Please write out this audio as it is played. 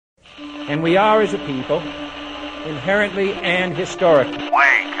And we are, as a people, inherently and historically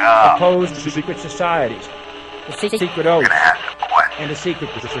opposed to secret societies, the secret oaths, and the secret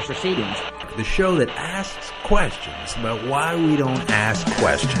proceedings. The show that asks questions about why we don't ask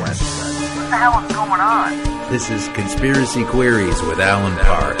questions. What the hell is going on? This is Conspiracy Queries with Alan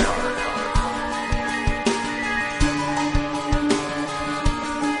Park.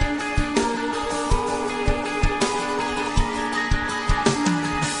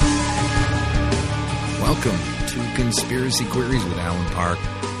 Welcome to Conspiracy Queries with Alan Park.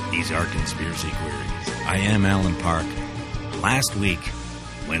 These are Conspiracy Queries. I am Alan Park. Last week,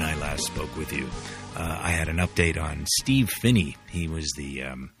 when I last spoke with you, I had an update on Steve Phinney. He was the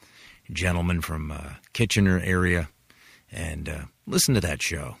gentleman from Kitchener area. And listen to that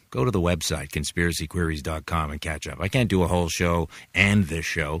show. Go to the website, conspiracyqueries.com, and catch up. I can't do a whole show and this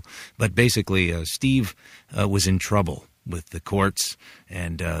show, but basically Steve was in trouble with the courts,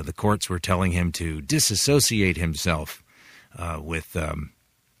 and the courts were telling him to disassociate himself with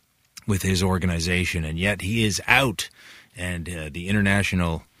his organization, and yet he is out, and the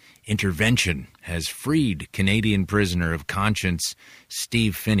international intervention has freed Canadian prisoner of conscience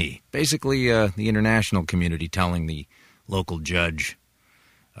Steve Phinney. Basically, the international community telling the local judge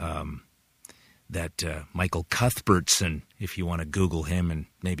that Michael Cuthbertson, if you want to Google him and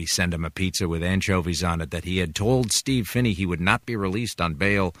maybe send him a pizza with anchovies on it, that he had told Steve Phinney he would not be released on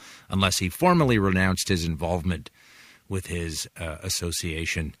bail unless he formally renounced his involvement with his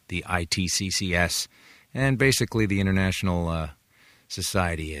association, the ITCCS, and basically the international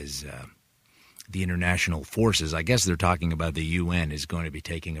society is the international forces. I guess they're talking about the UN is going to be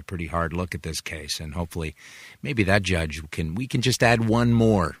taking a pretty hard look at this case, and hopefully maybe that judge we can just add one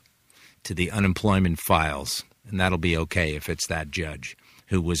more to the unemployment files, and that'll be okay if it's that judge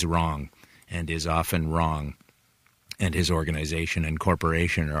who was wrong and is often wrong, and his organization and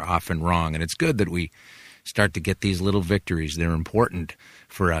corporation are often wrong. And it's good that we start to get these little victories. They're important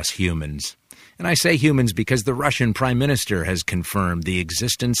for us humans. And I say humans because the Russian Prime Minister has confirmed the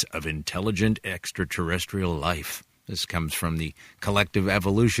existence of intelligent extraterrestrial life. This comes from the Collective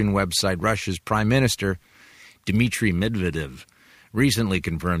Evolution website. Russia's Prime Minister, Dmitry Medvedev, recently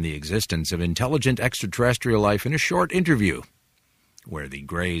confirmed the existence of intelligent extraterrestrial life in a short interview where the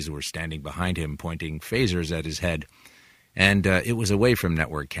Greys were standing behind him pointing phasers at his head. And it was away from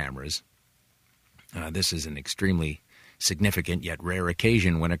network cameras. This is an extremely significant yet rare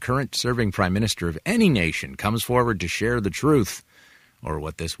occasion when a current serving prime minister of any nation comes forward to share the truth, or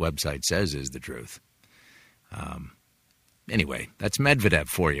what this website says is the truth. Anyway, that's Medvedev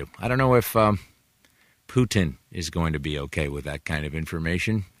for you. I don't know if Putin is going to be okay with that kind of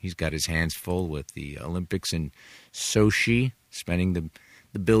information. He's got his hands full with the Olympics in Sochi, spending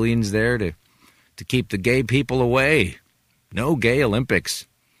the billions there to keep the gay people away. No gay Olympics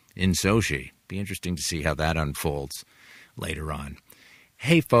in Sochi. Be interesting to see how that unfolds later on.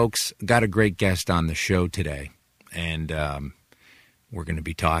 Hey, folks, got a great guest on the show today, and we're going to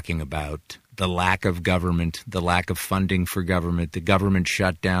be talking about the lack of government, the lack of funding for government, the government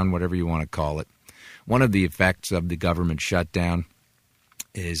shutdown, whatever you want to call it. One of the effects of the government shutdown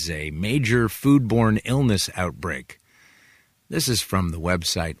is a major foodborne illness outbreak. This is from the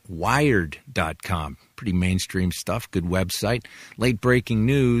website Wired.com. Pretty mainstream stuff, good website. Late-breaking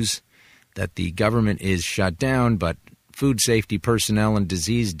news that the government is shut down, but food safety personnel and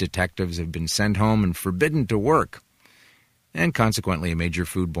disease detectives have been sent home and forbidden to work. And consequently, a major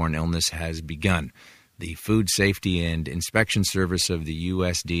foodborne illness has begun. The Food Safety and Inspection Service of the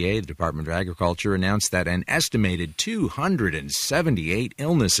USDA, the Department of Agriculture, announced that an estimated 278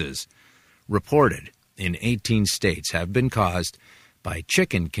 illnesses reported in 18 states have been caused by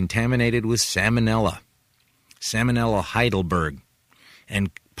chicken contaminated with Salmonella Heidelberg,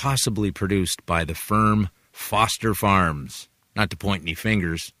 and possibly produced by the firm Foster Farms. Not to point any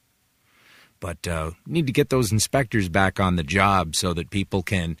fingers, but need to get those inspectors back on the job so that people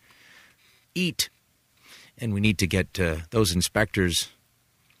can eat. And we need to get those inspectors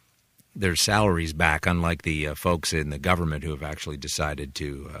their salaries back, unlike the folks in the government who have actually decided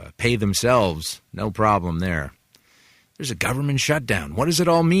to pay themselves. No problem there. There's a government shutdown. What does it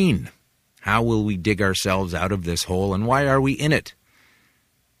all mean? How will we dig ourselves out of this hole, and why are we in it?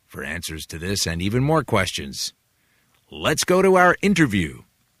 For answers to this and even more questions, let's go to our interview.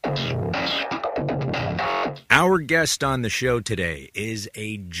 Our guest on the show today is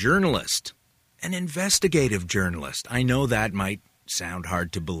a journalist, an investigative journalist. I know that might sound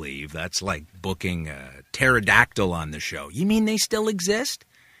hard to believe. That's like booking a pterodactyl on the show. You mean they still exist?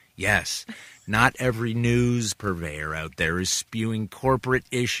 Yes. Not every news purveyor out there is spewing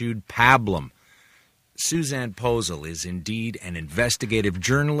corporate-issued pablum. Susanne Posel is indeed an investigative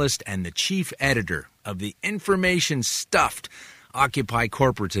journalist and the chief editor of the information-stuffed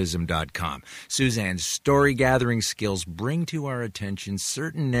OccupyCorporatism.com. Susanne's story-gathering skills bring to our attention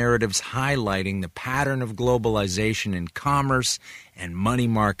certain narratives highlighting the pattern of globalization in commerce and money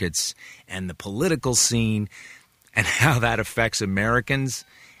markets and the political scene and how that affects Americans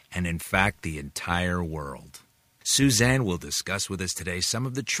and, in fact, the entire world. Susanne will discuss with us today some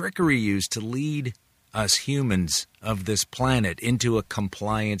of the trickery used to lead us humans of this planet into a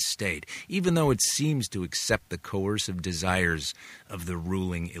compliant state, even though it seems to accept the coercive desires of the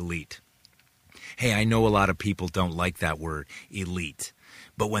ruling elite. Hey, I know a lot of people don't like that word, elite,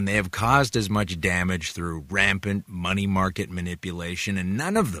 but when they have caused as much damage through rampant money market manipulation, and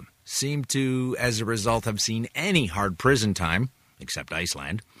none of them seem to, as a result, have seen any hard prison time, except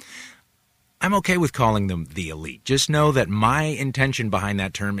Iceland, I'm okay with calling them the elite. Just know that my intention behind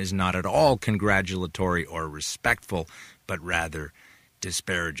that term is not at all congratulatory or respectful, but rather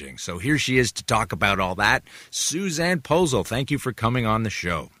disparaging. So here she is to talk about all that. Susanne Posel, thank you for coming on the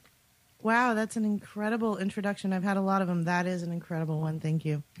show. Wow, that's an incredible introduction. I've had a lot of them. That is an incredible one. Thank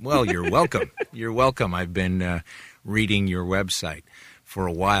you. Well, you're welcome. You're welcome. I've been reading your website for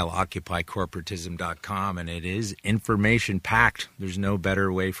a while, OccupyCorporatism.com, and it is information-packed. There's no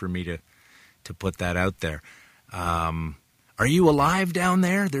better way for me to put that out there. Are you alive down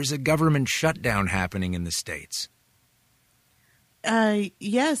there? There's a government shutdown happening in the States.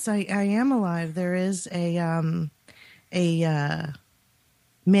 Yes, I am alive. There is a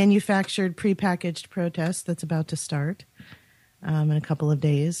manufactured, prepackaged protest that's about to start in a couple of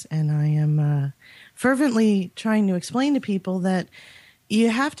days, and I am fervently trying to explain to people that you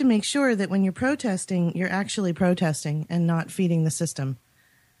have to make sure that when you're protesting, you're actually protesting and not feeding the system.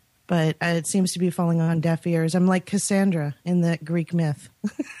 But it seems to be falling on deaf ears. I'm like Cassandra in the Greek myth.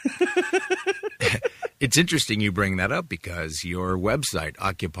 It's interesting you bring that up because your website,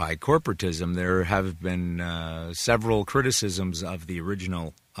 Occupy Corporatism, there have been several criticisms of the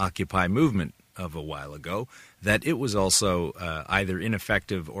original Occupy movement of a while ago, that it was also either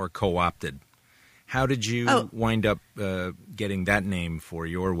ineffective or co-opted. How did you wind up getting that name for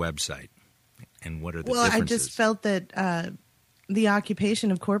your website? And what are the differences? Well, I just felt that the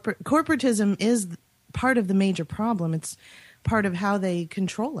occupation of corporatism is part of the major problem. It's part of how they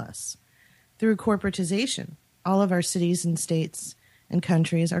control us through corporatization. All of our cities and states and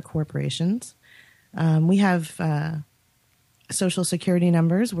countries are corporations. We have social security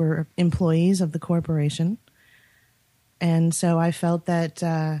numbers. We're employees of the corporation. And so I felt that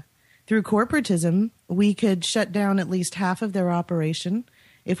through corporatism, we could shut down at least half of their operation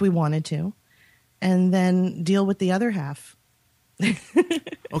if we wanted to, and then deal with the other half.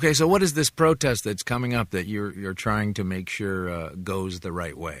 Okay, so what is this protest that's coming up that you're trying to make sure goes the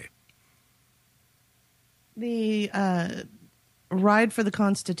right way? The Ride for the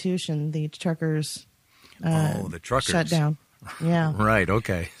Constitution, the truckers. The truckers shut down. Yeah. Right.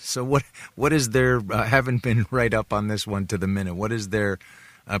 Okay. So what is their? I haven't been right up on this one to the minute. What is their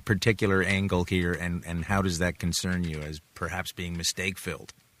particular angle here, and how does that concern you as perhaps being mistake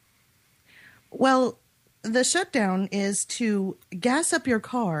filled? Well, the shutdown is to gas up your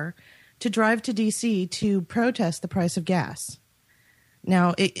car to drive to D.C. to protest the price of gas.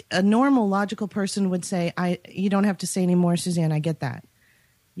 Now, a normal, logical person would say, you don't have to say any more, Suzanne, I get that.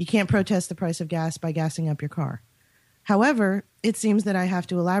 You can't protest the price of gas by gassing up your car. However, it seems that I have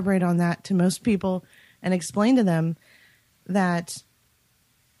to elaborate on that to most people and explain to them that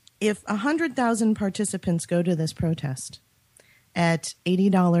if 100,000 participants go to this protest at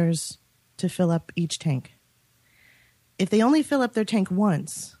 $80 to fill up each tank, if they only fill up their tank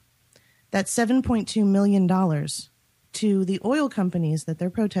once, that's $7.2 million to the oil companies that they're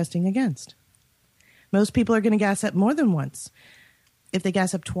protesting against. Most people are going to gas up more than once. If they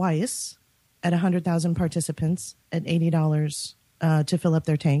gas up twice at 100,000 participants at $80 to fill up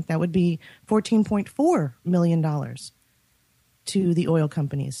their tank, that would be $14.4 million to the oil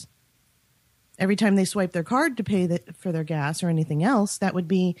companies. Every time they swipe their card to pay for their gas or anything else, that would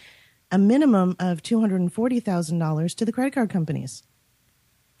be a minimum of $240,000 to the credit card companies.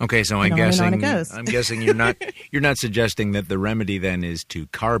 Okay, so I'm guessing you're not suggesting that the remedy then is to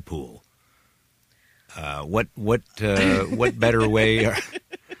carpool. What better way?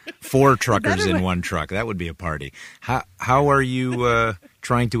 4 truckers in one truck. That would be a party. How are you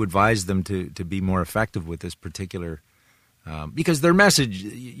trying to advise them to be more effective with this particular? Because their message,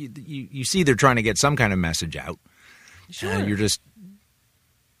 you see, they're trying to get some kind of message out. Sure. You're just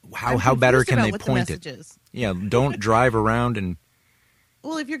how better can they point it? Yeah, don't drive around and.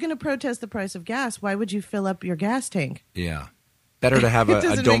 Well, if you're going to protest the price of gas, why would you fill up your gas tank? Yeah, better to have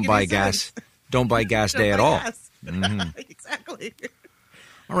a don't buy gas. don't buy gas day at all. Mm-hmm. Exactly.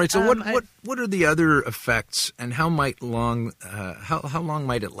 All right. So what are the other effects, and how long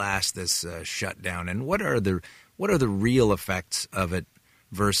might it last, this shutdown, and what are the real effects of it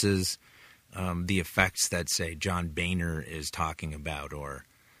versus the effects that, say, John Boehner is talking about, or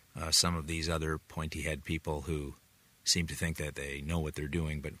some of these other pointy-head people who seem to think that they know what they're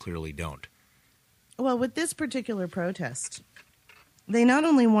doing but clearly don't? Well, with this particular protest, they not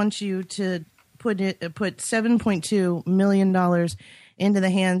only want you to put $7.2 million into the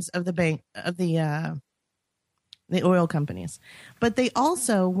hands of the oil companies, but they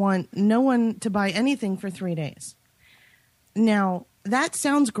also want no one to buy anything for 3 days. Now, that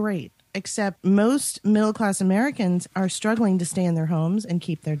sounds great, except most middle-class Americans are struggling to stay in their homes and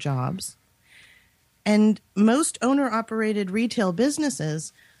keep their jobs. And most owner-operated retail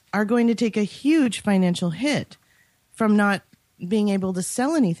businesses are going to take a huge financial hit from not being able to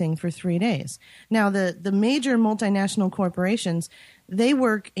sell anything for 3 days. Now, the major multinational corporations, they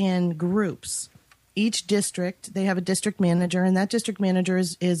work in groups. Each district, they have a district manager, and that district manager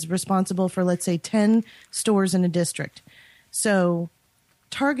is responsible for, let's say, 10 stores in a district. So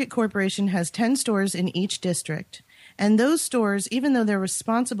Target Corporation has 10 stores in each district, and those stores, even though they're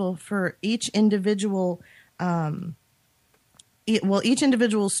responsible for each individual each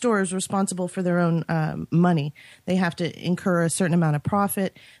individual store is responsible for their own money. They have to incur a certain amount of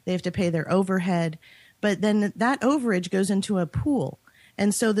profit. They have to pay their overhead. But then that overage goes into a pool.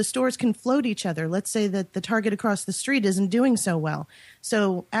 And so the stores can float each other. Let's say that the Target across the street isn't doing so well.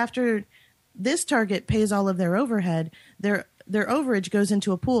 So after this Target pays all of their overhead, their overage goes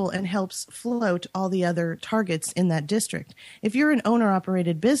into a pool and helps float all the other Targets in that district. If you're an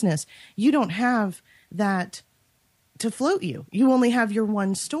owner-operated business, you don't have that to float you. You only have your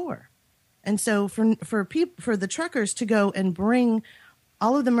one store. And so for the truckers to go and bring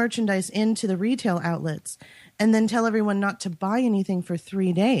all of the merchandise into the retail outlets and then tell everyone not to buy anything for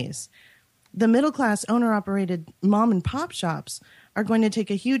 3 days, the middle-class owner-operated mom and pop shops are going to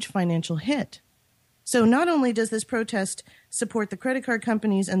take a huge financial hit. So not only does this protest support the credit card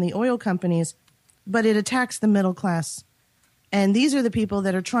companies and the oil companies, but it attacks the middle class. And these are the people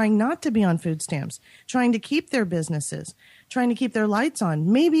that are trying not to be on food stamps, trying to keep their businesses, trying to keep their lights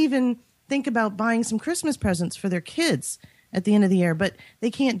on, maybe even think about buying some Christmas presents for their kids at the end of the year. But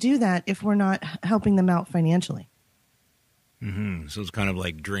they can't do that if we're not helping them out financially. Mm-hmm. So it's kind of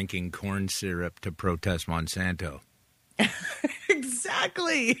like drinking corn syrup to protest Monsanto.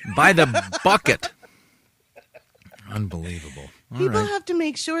 Exactly. By the bucket. Unbelievable. All People right. have to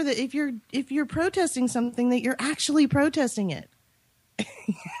make sure that if you're protesting something, that you're actually protesting it.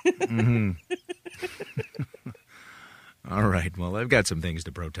 Mm-hmm. All right. Well, I've got some things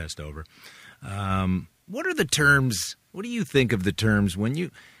to protest over. What are the terms? What do you think of the terms when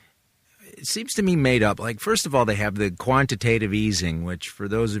you? It seems to me made up. Like, first of all, they have the quantitative easing, which for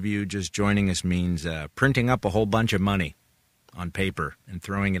those of you just joining us means printing up a whole bunch of money on paper and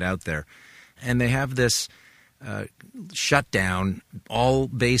throwing it out there. And they have this shutdown all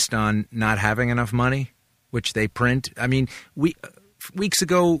based on not having enough money, which they print. I mean, weeks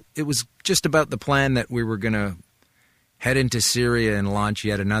ago, it was just about the plan that we were going to head into Syria and launch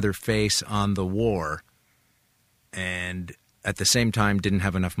yet another face on the war, and at the same time didn't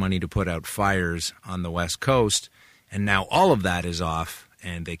have enough money to put out fires on the West Coast. And now all of that is off,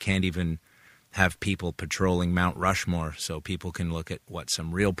 and they can't even have people patrolling Mount Rushmore so people can look at what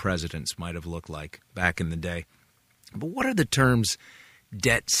some real presidents might have looked like back in the day. But what are the terms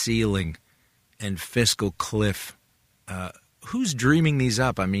debt ceiling and fiscal cliff? Who's dreaming these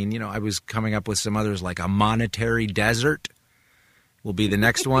up? I mean, I was coming up with some others, like a monetary desert will be the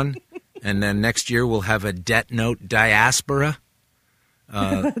next one. And then next year we'll have a debt note diaspora.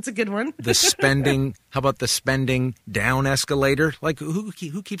 That's a good one. How about the spending down escalator? Like, who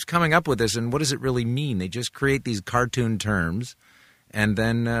keeps coming up with this, and what does it really mean? They just create these cartoon terms, and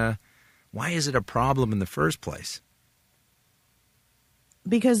then why is it a problem in the first place?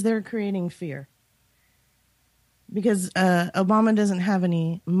 Because they're creating fear. Because Obama doesn't have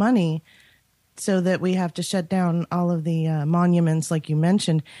any money, so that we have to shut down all of the monuments, like you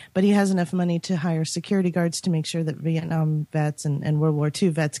mentioned. But he has enough money to hire security guards to make sure that Vietnam vets and World War II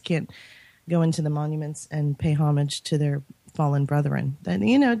vets can't go into the monuments and pay homage to their fallen brethren. That,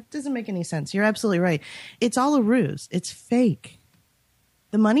 it doesn't make any sense. You're absolutely right. It's all a ruse. It's fake.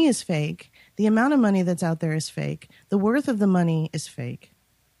 The money is fake. The amount of money that's out there is fake. The worth of the money is fake.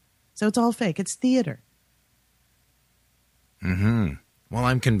 So it's all fake. It's theater. Mm-hmm. Well,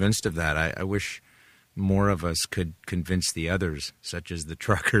 I'm convinced of that. I wish more of us could convince the others, such as the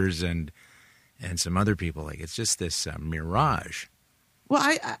truckers and some other people. Like, it's just this mirage.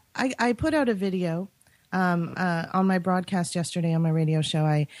 Well, I put out a video on my broadcast yesterday on my radio show.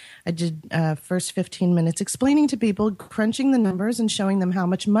 I did first 15 minutes explaining to people, crunching the numbers and showing them how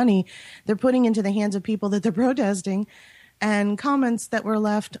much money they're putting into the hands of people that they're protesting. And comments that were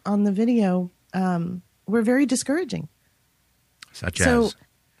left on the video were very discouraging. Such as?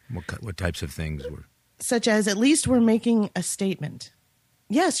 What types of things were? Such as, at least we're making a statement.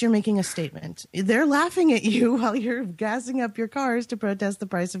 Yes, you're making a statement. They're laughing at you while you're gassing up your cars to protest the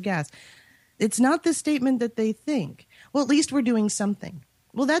price of gas. It's not the statement that they think. Well, at least we're doing something.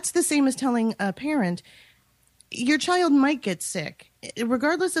 Well, that's the same as telling a parent, your child might get sick.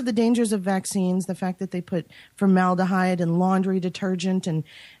 Regardless of the dangers of vaccines, the fact that they put formaldehyde and laundry detergent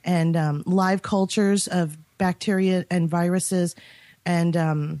and live cultures of bacteria and viruses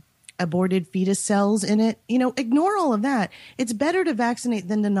and aborted fetus cells in it, ignore all of that. It's better to vaccinate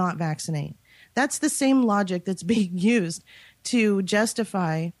than to not vaccinate. That's the same logic that's being used to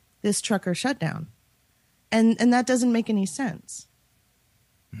justify this trucker shutdown. And that doesn't make any sense.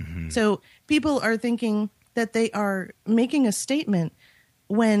 Mm-hmm. So people are thinking that they are making a statement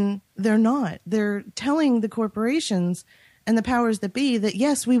when they're not. They're telling the corporations and the powers that be that,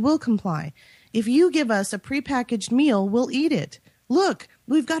 yes, we will comply. If you give us a prepackaged meal, we'll eat it. Look,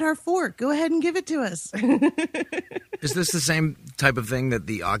 we've got our fork. Go ahead and give it to us. Is this the same type of thing that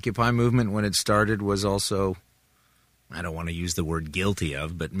the Occupy movement, when it started, was also, I don't want to use the word guilty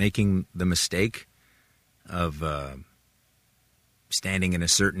of, but making the mistake of standing in a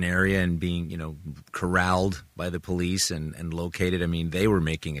certain area and being, corralled by the police and located? I mean, they were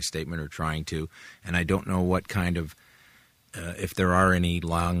making a statement or trying to, and I don't know what kind of, if there are any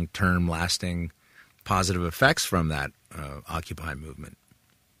long-term lasting positive effects from that Occupy movement.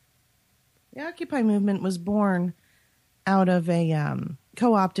 The Occupy movement was born out of a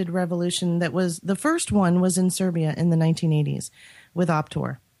co-opted revolution that was, the first one was in Serbia in the 1980s with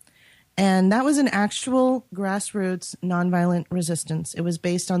Optor. And that was an actual grassroots nonviolent resistance. It was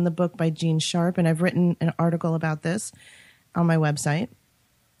based on the book by Gene Sharp, and I've written an article about this on my website.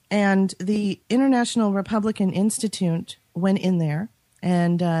 And the International Republican Institute went in there.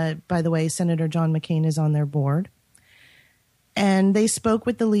 And by the way, Senator John McCain is on their board. And they spoke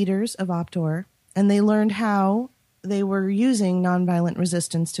with the leaders of Optor, and they learned how they were using nonviolent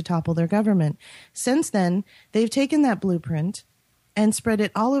resistance to topple their government. Since then, they've taken that blueprint and spread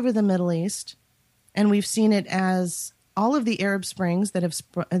it all over the Middle East, and we've seen it as all of the Arab Springs that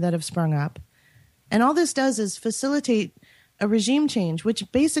have sprung up. And all this does is facilitate a regime change, which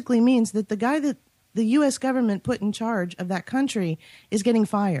basically means that the guy that the U.S. government put in charge of that country is getting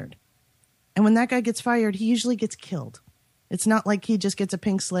fired. And when that guy gets fired, he usually gets killed. It's not like he just gets a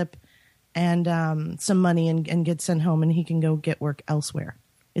pink slip and some money and gets sent home and he can go get work elsewhere.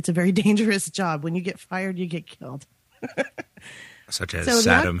 It's a very dangerous job. When you get fired, you get killed. Such as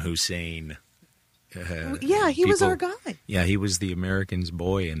Saddam Hussein. Yeah, he was our guy. Yeah, he was the Americans'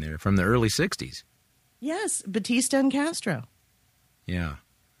 boy in there from the early 60s. Yes, Batista and Castro. Yeah.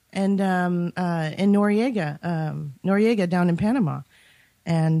 And Noriega down in Panama.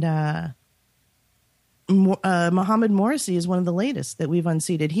 And Mohammed Morsi is one of the latest that we've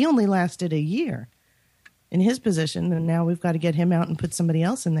unseated. He only lasted a year in his position, and now we've got to get him out and put somebody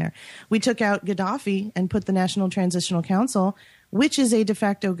else in there. We took out Gaddafi and put the National Transitional Council, which is a de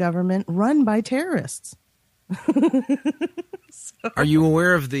facto government run by terrorists. Are you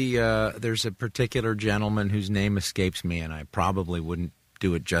aware of there's a particular gentleman whose name escapes me, and I probably wouldn't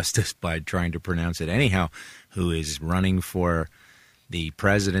do it justice by trying to pronounce it anyhow, who is running for the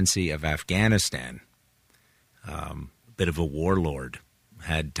presidency of Afghanistan. Bit of a warlord,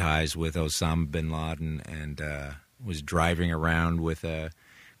 had ties with Osama bin Laden, and was driving around with a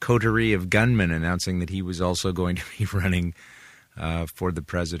coterie of gunmen announcing that he was also going to be running for the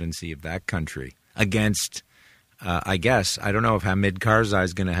presidency of that country against, I guess, I don't know if Hamid Karzai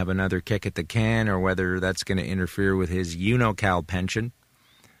is going to have another kick at the can or whether that's going to interfere with his UNOCAL pension.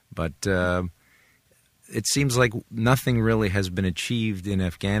 But it seems like nothing really has been achieved in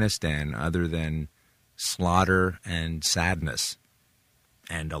Afghanistan other than slaughter and sadness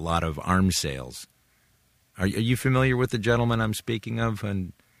and a lot of arms sales. Are you familiar with the gentleman I'm speaking of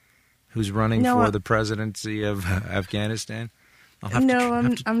and who's running for the presidency of Afghanistan? I'm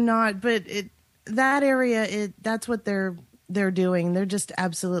not. But that area, that's what they're doing. They're just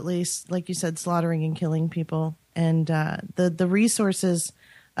absolutely, like you said, slaughtering and killing people. And the resources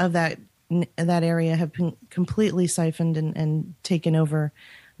of that area have been completely siphoned and taken over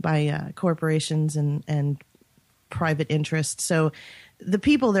by corporations and private interests. So the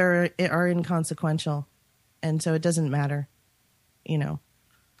people there are inconsequential, and so it doesn't matter,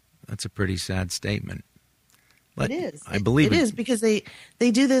 That's a pretty sad statement. But it is. I believe it is because they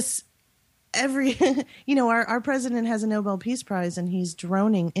do this every. Our president has a Nobel Peace Prize, and he's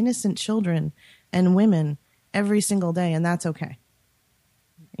droning innocent children and women every single day, and that's okay.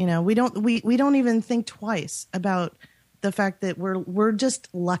 We don't even think twice about the fact that we're just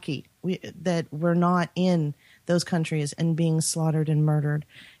lucky that we're not in those countries and being slaughtered and murdered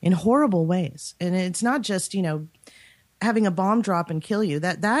in horrible ways. And it's not just, having a bomb drop and kill you.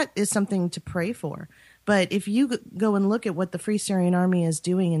 That is something to pray for. But if you go and look at what the Free Syrian Army is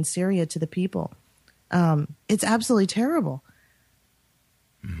doing in Syria to the people, it's absolutely terrible.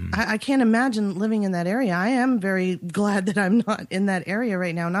 Mm-hmm. I can't imagine living in that area. I am very glad that I'm not in that area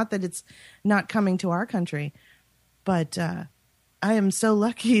right now. Not that it's not coming to our country, but I am so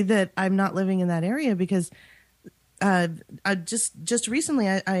lucky that I'm not living in that area because just recently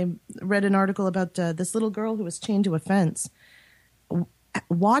I read an article about this little girl who was chained to a fence,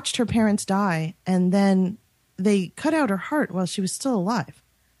 watched her parents die, and then they cut out her heart while she was still alive.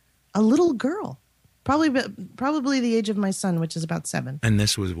 A little girl. Probably the age of my son, which is about 7. And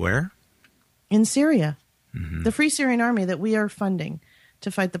this was where? In Syria. Mm-hmm. The Free Syrian Army that we are funding to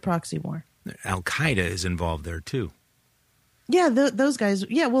fight the proxy war. Al-Qaeda is involved there, too. Yeah, those guys.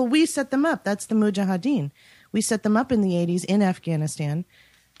 Yeah, well, we set them up. That's the Mujahideen. We set them up in the 80s in Afghanistan,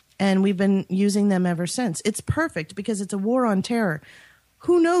 and we've been using them ever since. It's perfect because it's a war on terror.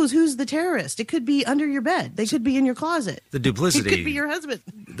 Who knows who's the terrorist? It could be under your bed. They could be in your closet. The duplicity. It could be your husband.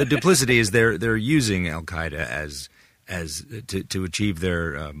 The duplicity is they're using Al-Qaeda as to achieve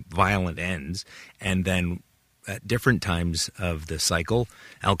their violent ends, and then at different times of the cycle,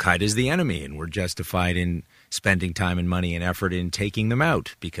 Al-Qaeda is the enemy, and we're justified in spending time and money and effort in taking them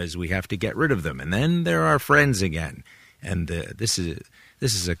out because we have to get rid of them. And then they're our friends again. And this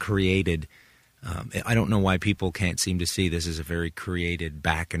is a created. I don't know why people can't seem to see this as a very created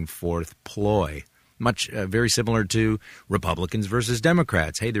back and forth ploy, much very similar to Republicans versus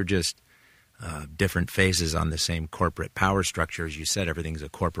Democrats. Hey, they're just different faces on the same corporate power structure. As you said, everything's a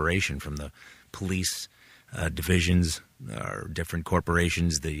corporation, from the police divisions or different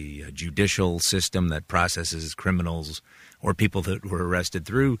corporations, the judicial system that processes criminals or people that were arrested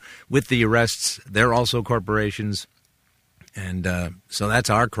through. With the arrests, they're also corporations. And so that's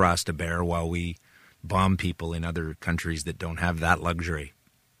our cross to bear while we bomb people in other countries that don't have that luxury.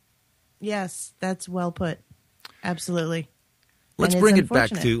 Yes, that's well put. Absolutely. Let's bring it back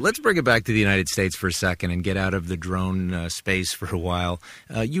to the United States for a second and get out of the drone space for a while.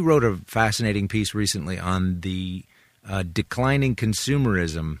 You wrote a fascinating piece recently on the declining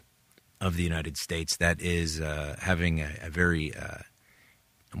consumerism of the United States that is having a very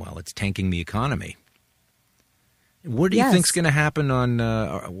it's tanking the economy. What do you think's going to happen on?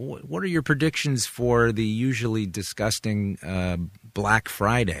 What are your predictions for the usually disgusting Black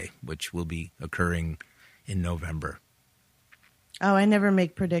Friday, which will be occurring in November? Oh, I never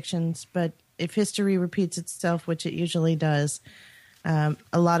make predictions, but if history repeats itself, which it usually does, a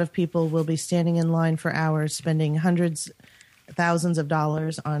lot of people will be standing in line for hours, spending hundreds, thousands of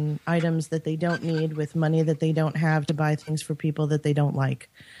dollars on items that they don't need with money that they don't have to buy things for people that they don't like.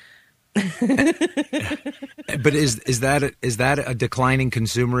 But is that a declining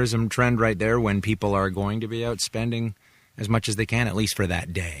consumerism trend right there, when people are going to be out spending as much as they can, at least for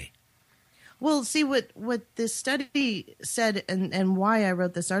that day? Well, see, what this study said and why I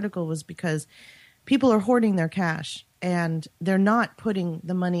wrote this article was because people are hoarding their cash and they're not putting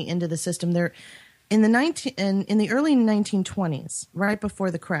the money into the system. They're in the early 1920s, right before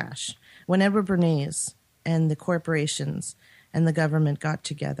the crash, when Edward Bernays and the corporations and the government got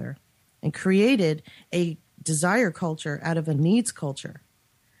together and created a desire culture out of a needs culture.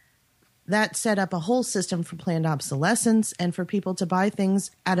 That set up a whole system for planned obsolescence and for people to buy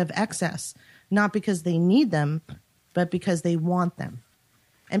things out of excess, not because they need them, but because they want them.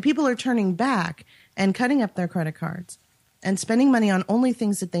 And people are turning back and cutting up their credit cards and spending money on only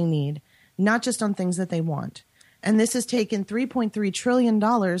things that they need, not just on things that they want. And this has taken $3.3 trillion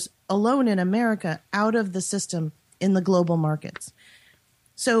alone in America out of the system in the global markets.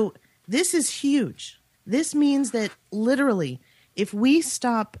 So this is huge. This means that literally, if we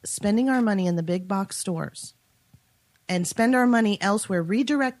stop spending our money in the big box stores and spend our money elsewhere,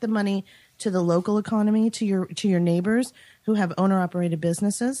 redirect the money to the local economy, to your neighbors who have owner-operated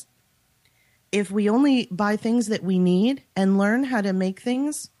businesses, if we only buy things that we need and learn how to make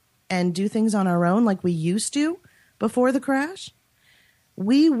things and do things on our own like we used to before the crash,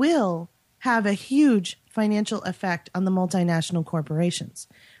 we will have a huge financial effect on the multinational corporations.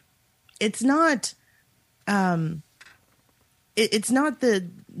 It's not that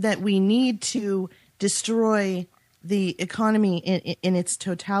we need to destroy the economy in its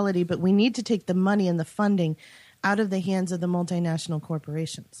totality, but we need to take the money and the funding out of the hands of the multinational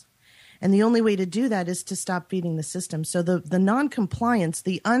corporations. And the only way to do that is to stop feeding the system. So the non-compliance,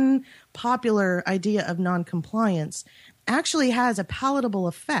 the unpopular idea of non-compliance actually has a palatable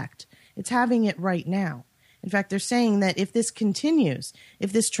effect. It's having it right now. In fact, they're saying that if this continues,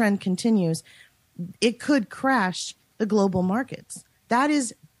 if this trend continues, it could crash the global markets. That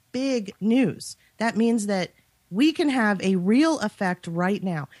is big news. That means that we can have a real effect right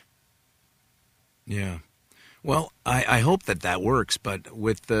now. Yeah. Well, I hope that works, but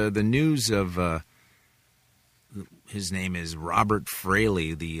with the news of his name is Robert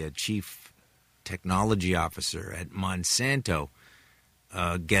Fraley, the chief technology officer at Monsanto,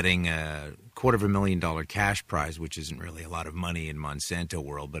 getting a $250,000 cash prize, which isn't really a lot of money in Monsanto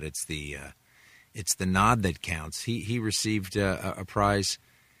world, but it's the nod that counts. He received a prize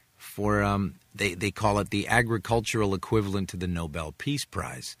for they call it the agricultural equivalent to the Nobel Peace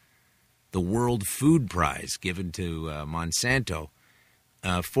Prize, the World Food Prize given to Monsanto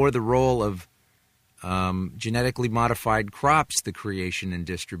for the role of genetically modified crops, the creation and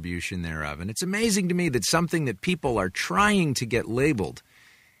distribution thereof. And it's amazing to me that something that people are trying to get labeled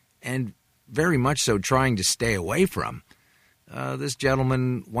and very much so trying to stay away from, this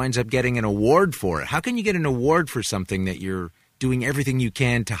gentleman winds up getting an award for it. How can you get an award for something that you're doing everything you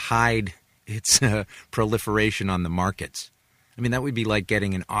can to hide its proliferation on the markets? I mean, that would be like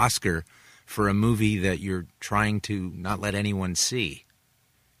getting an Oscar for a movie that you're trying to not let anyone see.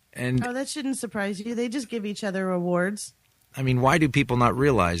 And that shouldn't surprise you. They just give each other awards. I mean, why do people not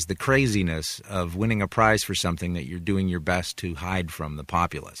realize the craziness of winning a prize for something that you're doing your best to hide from the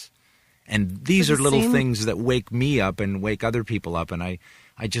populace? And these are little things that wake me up and wake other people up, and I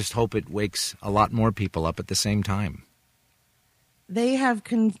just hope it wakes a lot more people up at the same time. They have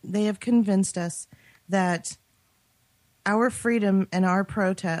convinced us that our freedom and our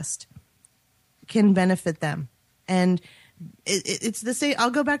protest can benefit them. And it's the same. I'll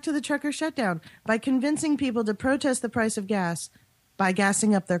go back to the trucker shutdown. By convincing people to protest the price of gas by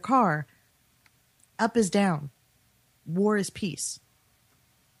gassing up their car, up is down. War is peace.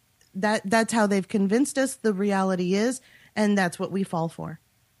 That's how they've convinced us the reality is, and that's what we fall for.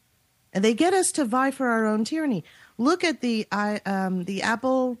 And they get us to vie for our own tyranny. Look at the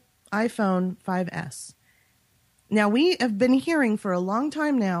Apple iPhone 5S. Now, we have been hearing for a long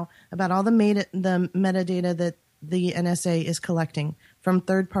time now about all the metadata that the NSA is collecting from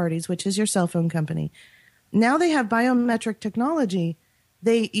third parties, which is your cell phone company. Now they have biometric technology.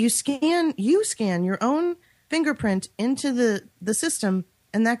 You scan your own fingerprint into the system,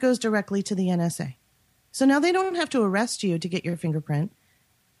 and that goes directly to the NSA. So now they don't have to arrest you to get your fingerprint.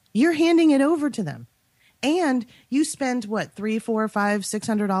 You're handing it over to them. And you spend, what, $300, $400,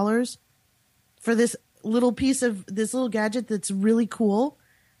 $500, $600 for this little piece of this little gadget that's really cool,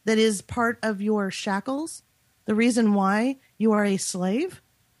 that is part of your shackles, the reason why you are a slave.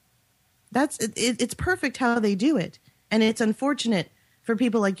 It's perfect how they do it. And it's unfortunate for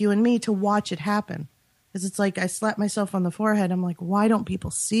people like you and me to watch it happen. Because it's like I slap myself on the forehead. I'm like, why don't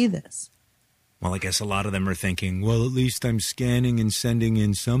people see this? Well, I guess a lot of them are thinking, well, at least I'm scanning and sending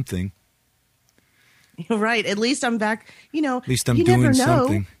in something. Right. At least I'm back. At least I'm doing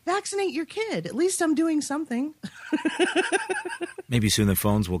something. Vaccinate your kid. At least I'm doing something. Maybe soon the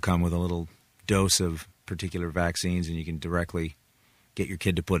phones will come with a little dose of particular vaccines, and you can directly get your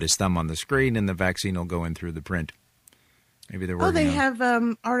kid to put his thumb on the screen, and the vaccine will go in through the print. Maybe they're working on. Have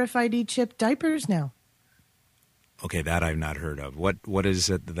RFID chip diapers now. Okay, that I've not heard of. What is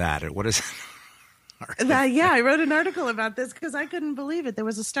it that? What is I wrote an article about this because I couldn't believe it. There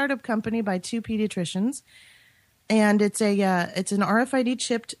was a startup company by two pediatricians, and it's an RFID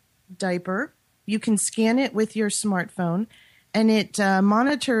chipped diaper. You can scan it with your smartphone, and it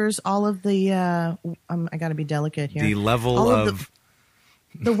monitors all of the. I got to be delicate here. The level of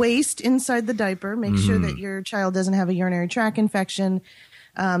the waste inside the diaper. Make sure that your child doesn't have a urinary tract infection,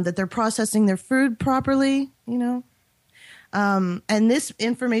 that they're processing their food properly. And this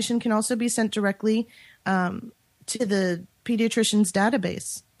information can also be sent directly to the pediatrician's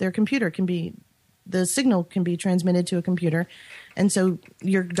database. Their computer the signal can be transmitted to a computer. And so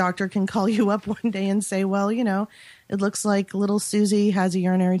your doctor can call you up one day and say, well, it looks like little Susie has a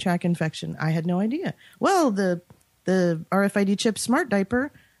urinary tract infection. I had no idea. Well, the RFID chip smart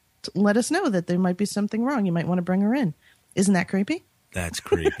diaper let us know that there might be something wrong. You might want to bring her in. Isn't that creepy? That's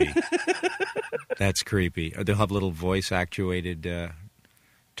creepy. That's creepy. They'll have little voice-actuated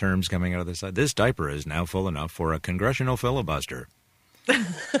terms coming out of the side. This diaper is now full enough for a congressional filibuster.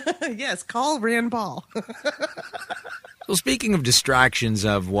 Yes, call Rand Paul. So speaking of distractions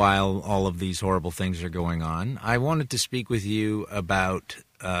while all of these horrible things are going on, I wanted to speak with you about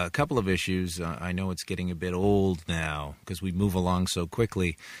a couple of issues. I know it's getting a bit old now because we move along so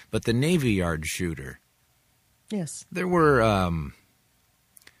quickly, but the Navy Yard shooter. Yes. There was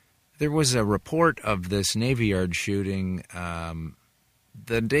a report of this Navy Yard shooting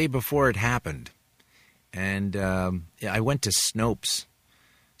the day before it happened. And I went to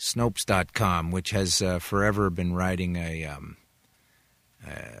Snopes.com, which has forever been writing a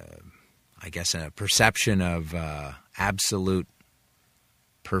perception of absolute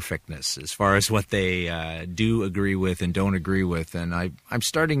perfectness as far as what they do agree with and don't agree with. And I'm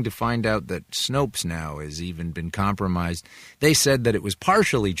starting to find out that Snopes now has even been compromised. They said that it was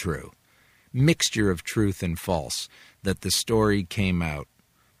partially true, mixture of truth and false, that the story came out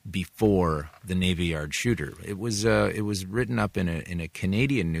before the Navy Yard shooter. It was written up in a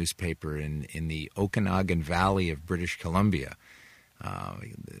Canadian newspaper in the Okanagan Valley of British Columbia.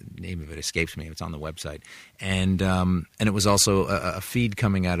 The name of it escapes me. It's on the website. And it was also a feed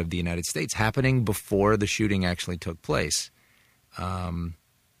coming out of the United States happening before the shooting actually took place.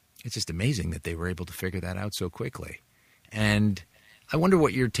 It's just amazing that they were able to figure that out so quickly. And I wonder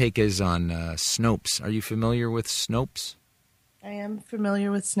what your take is on Snopes. Are you familiar with Snopes? I am familiar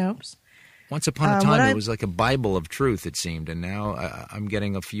with Snopes. Once upon a time, it was like a Bible of truth, it seemed. And now I'm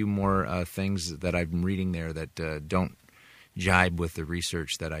getting a few more things that I'm reading there that don't jibe with the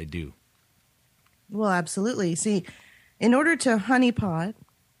research that I do. Well, absolutely. See, in order to honeypot,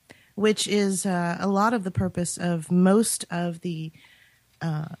 which is a lot of the purpose of most of the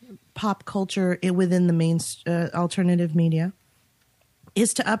pop culture within the main alternative media,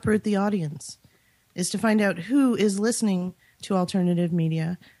 is to uproot the audience, is to find out who is listening to alternative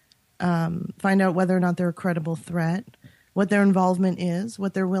media, find out whether or not they're a credible threat, what their involvement is,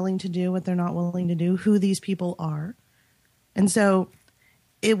 what they're willing to do, what they're not willing to do, who these people are. And so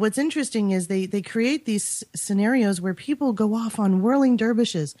what's interesting is they create these scenarios where people go off on whirling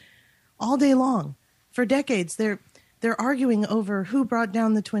dervishes all day long. For decades, they're arguing over who brought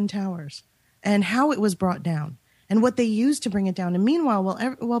down the Twin Towers and how it was brought down and what they used to bring it down. And meanwhile,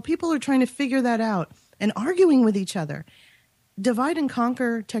 while people are trying to figure that out and arguing with each other, divide and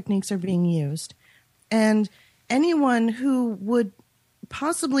conquer techniques are being used. And anyone who would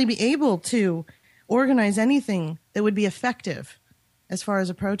possibly be able to organize anything that would be effective as far as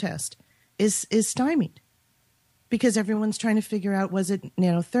a protest is stymied, because everyone's trying to figure out, was it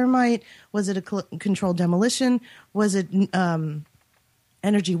nanothermite? Was it a controlled demolition? Was it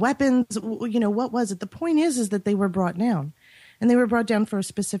energy weapons? What was it? The point is that they were brought down, and they were brought down for a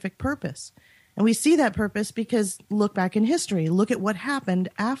specific purpose. And we see that purpose because look back in history, look at what happened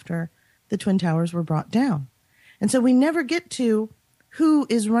after the Twin Towers were brought down. And so we never get to who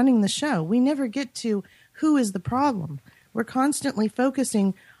is running the show. We never get to who is the problem. We're constantly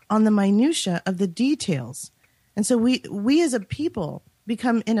focusing on the minutia of the details. And so we as a people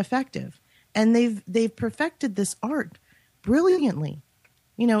become ineffective. And they've perfected this art brilliantly.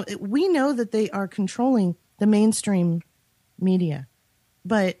 We know that they are controlling the mainstream media.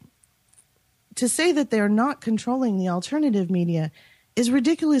 But to say that they're not controlling the alternative media is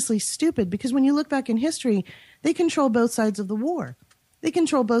ridiculously stupid, because when you look back in history, they control both sides of the war. They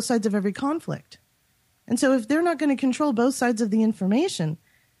control both sides of every conflict. And so if they're not going to control both sides of the information,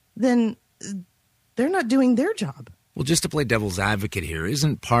 then they're not doing their job. Well, just to play devil's advocate here,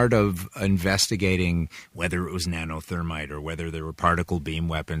 isn't part of investigating whether it was nanothermite or whether there were particle beam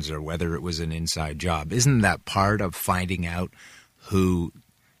weapons or whether it was an inside job, isn't that part of finding out who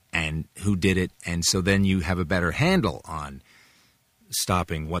did it? And so then you have a better handle on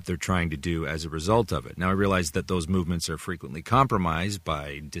stopping what they're trying to do as a result of it. Now, I realize that those movements are frequently compromised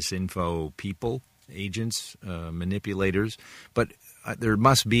by disinfo people, agents, manipulators, but there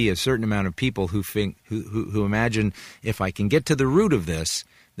must be a certain amount of people who think, who imagine, if I can get to the root of this,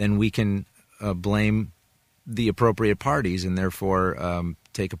 then we can blame the appropriate parties and therefore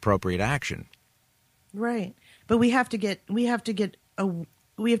take appropriate action. Right, but we have to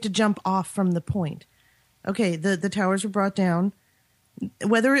jump off from the point. Okay, the towers were brought down.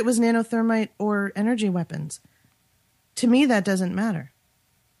 Whether it was nanothermite or energy weapons, to me that doesn't matter.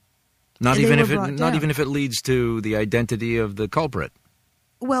 Not even if it leads to the identity of the culprit.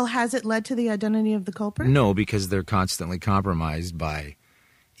 Well, has it led to the identity of the culprit? No, because they're constantly compromised by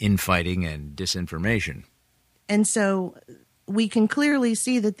infighting and disinformation. And so we can clearly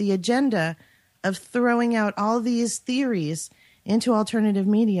see that the agenda of throwing out all these theories into alternative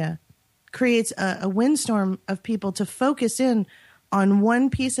media creates a windstorm of people to focus in on one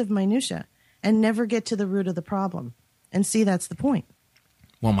piece of minutia and never get to the root of the problem. And see, that's the point.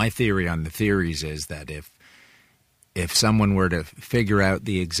 Well, my theory on the theories is that if someone were to figure out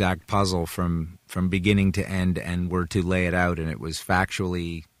the exact puzzle from from beginning to end and were to lay it out, and it was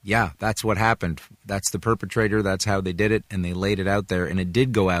factually, yeah, that's what happened. That's the perpetrator. That's how they did it, and they laid it out there, and it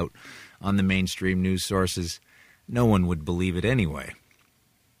did go out on the mainstream news sources, no one would believe it anyway.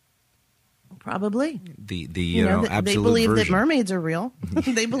 Probably. The they absolute believe version. that mermaids are real.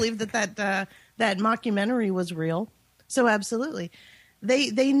 They believe that mockumentary was real. So absolutely.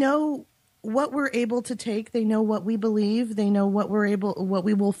 They know what we're able to take. They know what we believe. They know what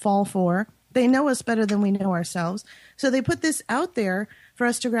we will fall for. They know us better than we know ourselves. So they put this out there for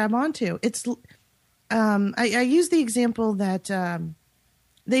us to grab onto. It's I use the example that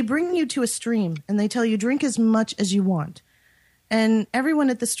they bring you to a stream and they tell you drink as much as you want. And everyone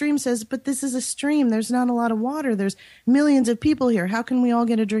at the stream says, but this is a stream. There's not a lot of water. There's millions of people here. How can we all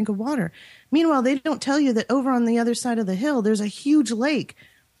get a drink of water? Meanwhile, they don't tell you that over on the other side of the hill, there's a huge lake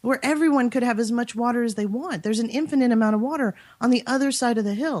where everyone could have as much water as they want. There's an infinite amount of water on the other side of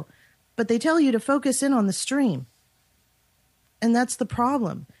the hill. But they tell you to focus in on the stream. And that's the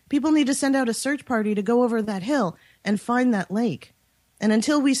problem. People need to send out a search party to go over that hill and find that lake. And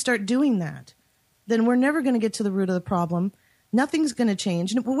until we start doing that, then we're never going to get to the root of the problem. Nothing's going to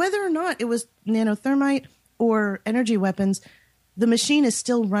change. And whether or not it was nanothermite or energy weapons, the machine is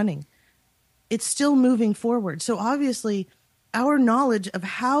still running. It's still moving forward. So obviously, our knowledge of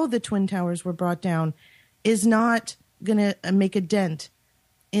how the Twin Towers were brought down is not going to make a dent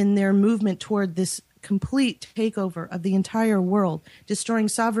in their movement toward this complete takeover of the entire world, destroying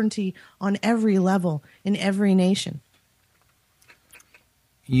sovereignty on every level in every nation.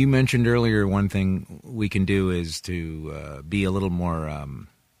 You mentioned earlier one thing we can do is to be a little more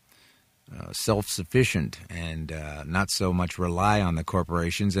self-sufficient and not so much rely on the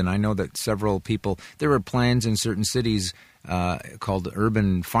corporations. And I know that several people, there are plans in certain cities called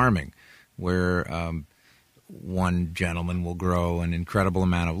urban farming where one gentleman will grow an incredible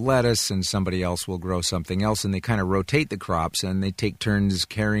amount of lettuce and somebody else will grow something else, and they kind of rotate the crops and they take turns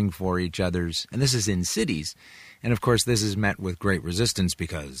caring for each other's. And this is in cities. And, of course, this is met with great resistance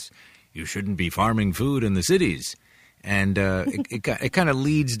because you shouldn't be farming food in the cities. And it kind of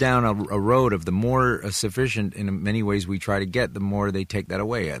leads down a road of the more sufficient, in many ways, we try to get, the more they take that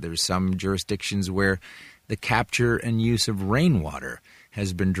away. There's some jurisdictions where the capture and use of rainwater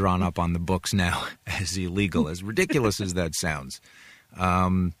has been drawn up on the books now as illegal, as ridiculous as that sounds.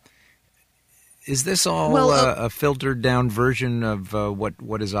 Is this all a filtered down version of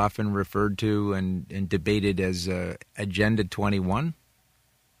what is often referred to and debated as Agenda 21?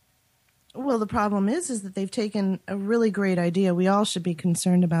 Well, the problem is that they've taken a really great idea. We all should be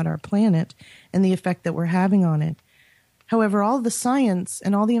concerned about our planet and the effect that we're having on it. However, all the science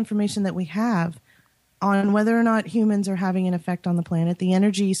and all the information that we have on whether or not humans are having an effect on the planet, the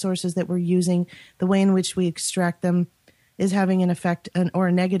energy sources that we're using, the way in which we extract them, is having an effect, or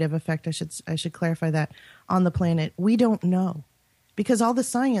a negative effect, I should clarify that, on the planet. We don't know, because all the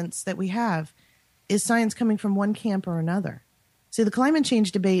science that we have is science coming from one camp or another. See, the climate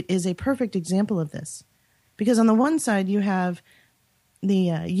change debate is a perfect example of this, because on the one side you have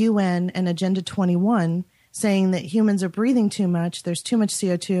the UN and Agenda 21 saying that humans are breathing too much, there's too much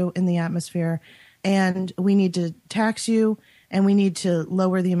CO2 in the atmosphere, and we need to tax you, and we need to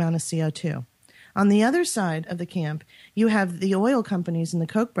lower the amount of CO2. On the other side of the camp, you have the oil companies and the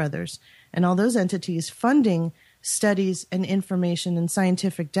Koch brothers and all those entities funding studies and information and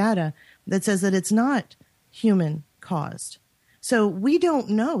scientific data that says that it's not human caused. So we don't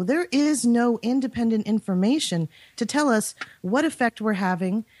know. There is no independent information to tell us what effect we're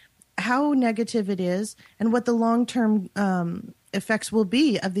having, how negative it is, and what the long-term effects will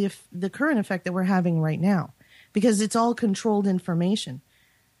be of the current effect that we're having right now, because it's all controlled information.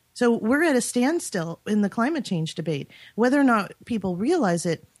 So we're at a standstill in the climate change debate. Whether or not people realize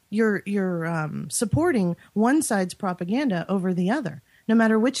it, you're supporting one side's propaganda over the other, no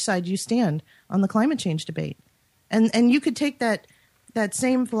matter which side you stand on the climate change debate. And you could take that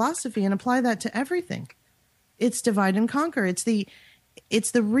same philosophy and apply that to everything. It's divide and conquer. It's the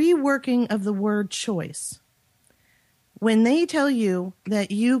reworking of the word choice. When they tell you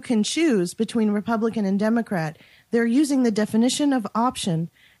that you can choose between Republican and Democrat, they're using the definition of option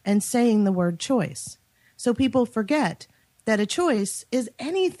and saying the word choice. So people forget that a choice is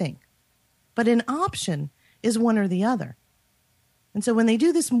anything, but an option is one or the other. And so when they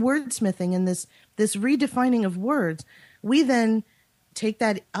do this wordsmithing and this redefining of words, we then take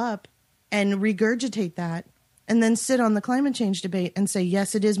that up and regurgitate that and then sit on the climate change debate and say,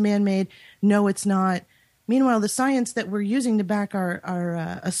 yes, it is man-made. No, it's not. Meanwhile, the science that we're using to back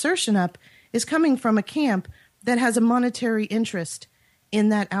our assertion up is coming from a camp that has a monetary interest in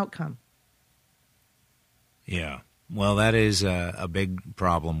that outcome. Yeah. Well, that is a big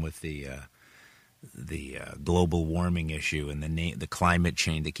problem with the global warming issue and the climate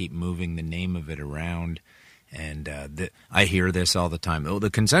change. They keep moving the name of it around, and I hear this all the time. Oh, the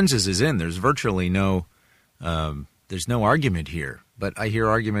consensus is in. There's virtually no there's no argument here, but I hear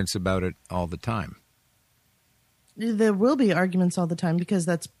arguments about it all the time. There will be arguments all the time because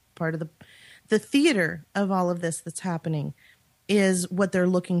that's part of the theater of all of this that's happening is what they're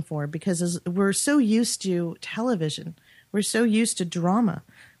looking for, because we're so used to television. We're so used to drama.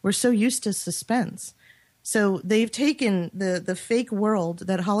 We're so used to suspense. So they've taken the fake world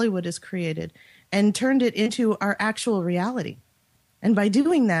that Hollywood has created and turned it into our actual reality. And by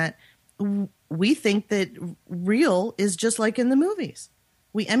doing that, we think that real is just like in the movies.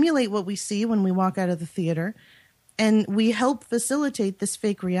 We emulate what we see when we walk out of the theater, and we help facilitate this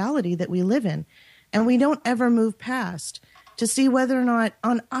fake reality that we live in. And we don't ever move past to see whether or not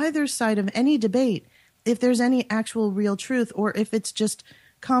on either side of any debate, if there's any actual real truth or if it's just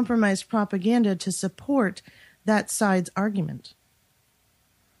compromised propaganda to support that side's argument.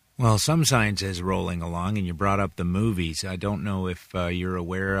 Well, some science is rolling along, and you brought up the movies. I don't know if you're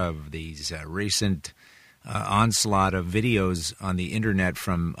aware of these recent onslaught of videos on the internet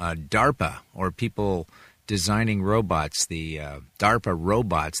from DARPA, or people designing robots, the DARPA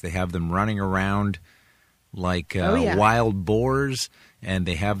robots. They have them running around like wild boars, and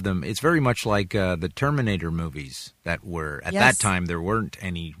they have them. It's very much like the Terminator movies that were, at that time, there weren't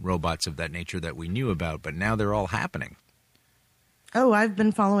any robots of that nature that we knew about, but now they're all happening. Oh, I've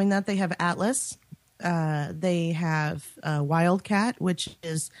been following that. They have Atlas. They have Wildcat, which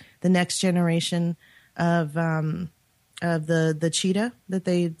is the next generation of the cheetah that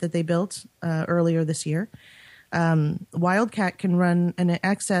they built earlier this year. Wildcat can run in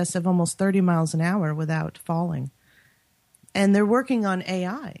excess of almost 30 miles an hour without falling. And they're working on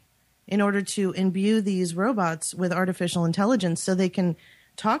AI in order to imbue these robots with artificial intelligence so they can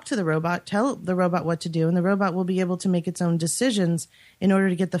talk to the robot, tell the robot what to do, and the robot will be able to make its own decisions in order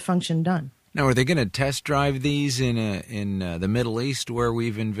to get the function done. Now, are they going to test drive these in the Middle East, where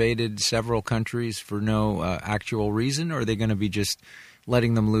we've invaded several countries for no actual reason, or are they going to be just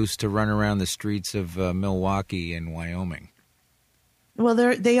letting them loose to run around the streets of Milwaukee and Wyoming? Well,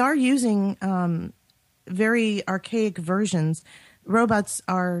 they are using very archaic versions. Robots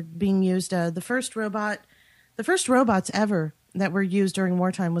are being used. The first robots ever that were used during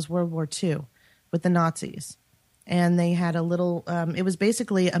wartime was World War II with the Nazis. And they had a little, it was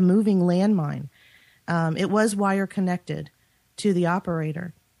basically a moving landmine. It was wire connected to the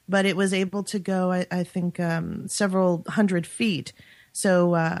operator, but it was able to go, I think, several hundred feet.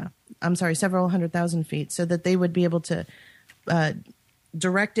 So, several 100,000 feet, so that they would be able to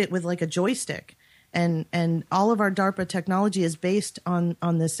direct it with like a joystick. And all of our DARPA technology is based on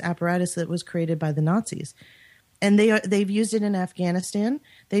this apparatus that was created by the Nazis. And they've used it in Afghanistan.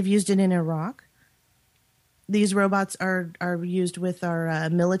 They've used it in Iraq. These robots are used with our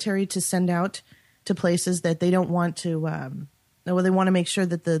military to send out to places that they don't want to. They want to make sure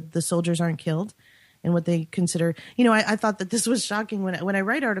that the soldiers aren't killed, and what they consider. I thought that this was shocking when I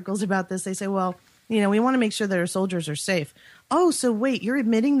write articles about this. They say, well, we want to make sure that our soldiers are safe. Oh, so wait, you're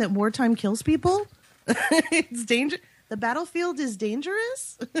admitting that wartime kills people? It's dangerous. The battlefield is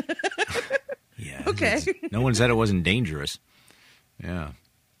dangerous. Yeah. Okay. No one said it wasn't dangerous. Yeah.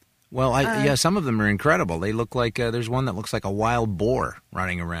 Well, some of them are incredible. They look like there's one that looks like a wild boar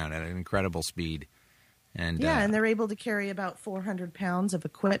running around at an incredible speed. And and they're able to carry about 400 pounds of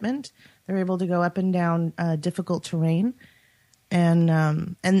equipment. They're able to go up and down difficult terrain. And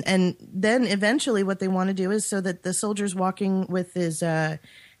then eventually what they want to do is so that the soldier's walking with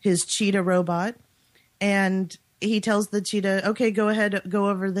his cheetah robot, and he tells the cheetah, okay, go ahead, go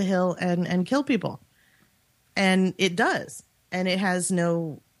over the hill and kill people. And it does. And it has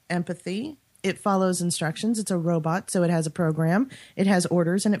no empathy. It follows instructions. It's a robot, so it has a program. It has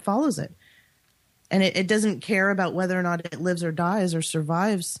orders, and it follows it. And it doesn't care about whether or not it lives or dies or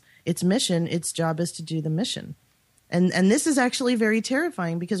survives its mission. Its job is to do the mission. And this is actually very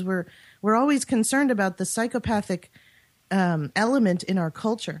terrifying, because we're always concerned about the psychopathic element in our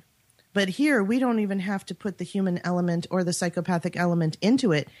culture. But here, we don't even have to put the human element or the psychopathic element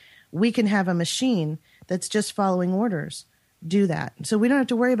into it. We can have a machine that's just following orders do that. So we don't have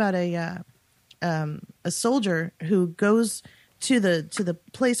to worry about a soldier who goes to the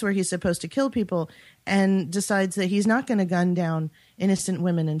place where he's supposed to kill people and decides that he's not going to gun down innocent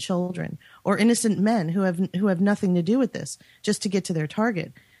women and children, or innocent men who have nothing to do with this, just to get to their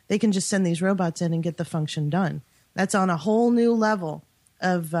target. They can just send these robots in and get the function done. That's on a whole new level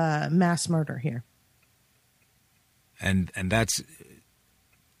of mass murder here. And that's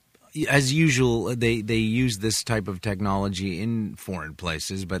as usual, they use this type of technology in foreign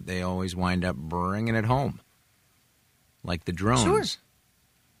places, but they always wind up bringing it home, like the drones. Sure.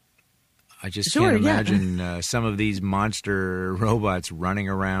 I just can't imagine some of these monster robots running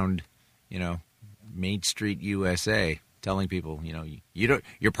around, Main Street, USA, telling people,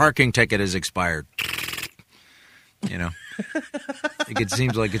 your parking ticket is expired. It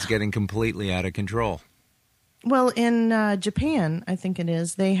seems like it's getting completely out of control. Well, in Japan, I think it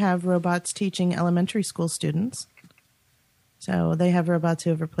is, they have robots teaching elementary school students. So they have robots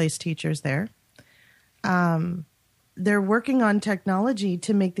who have replaced teachers there. They're working on technology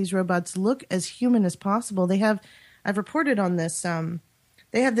to make these robots look as human as possible. I've reported on this.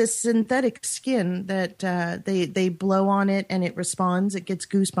 They have this synthetic skin that they blow on it and it responds. It gets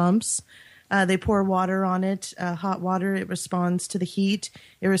goosebumps. They pour water on it, hot water. It responds to the heat.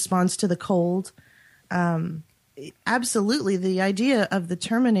 It responds to the cold. Absolutely. The idea of the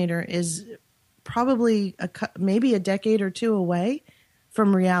Terminator is probably maybe a decade or two away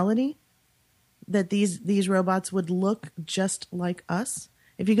from reality, that these robots would look just like us.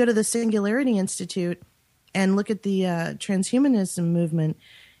 If you go to the Singularity Institute and look at the transhumanism movement,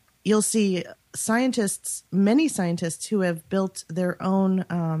 you'll see many scientists who have built their own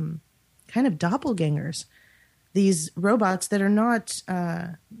kind of doppelgangers, these robots that are not,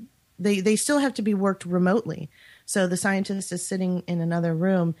 they still have to be worked remotely. So the scientist is sitting in another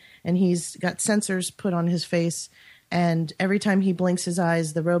room and he's got sensors put on his face, and every time he blinks his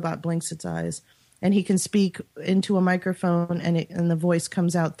eyes, the robot blinks its eyes, and he can speak into a microphone and the voice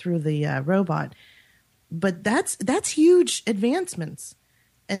comes out through the robot. But that's huge advancements.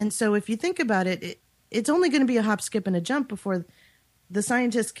 And so if you think about it, it's only going to be a hop, skip, and a jump before the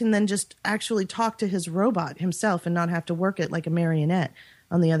scientist can then just actually talk to his robot himself and not have to work it like a marionette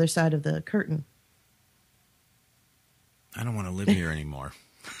on the other side of the curtain. I don't want to live here anymore.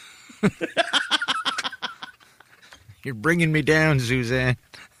 You're bringing me down, Suzanne.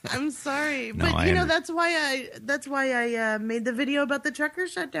 I'm sorry, No, but that's why I made the video about the trucker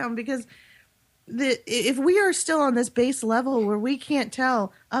shutdown, because if we are still on this base level where we can't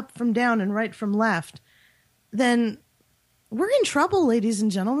tell up from down and right from left, then we're in trouble, ladies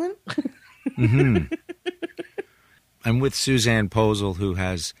and gentlemen. Mm-hmm. I'm with Susanne Posel, who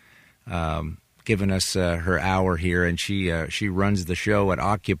has given us her hour here, and she runs the show at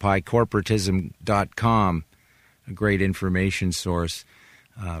OccupyCorporatism.com, a great information source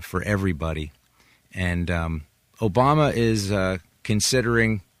for everybody. And Obama is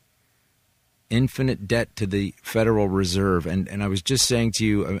considering infinite debt to the Federal Reserve. And I was just saying to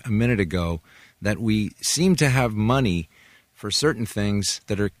you a minute ago that we seem to have money for certain things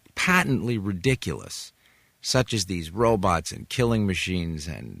that are patently ridiculous, such as these robots and killing machines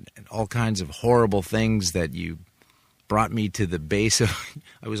and all kinds of horrible things that you brought me to the base of.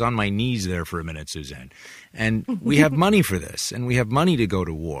 I was on my knees there for a minute, Suzanne. And we have money for this, and we have money to go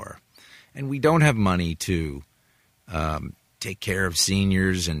to war. And we don't have money to take care of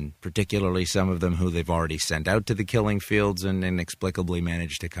seniors, and particularly some of them who they've already sent out to the killing fields and inexplicably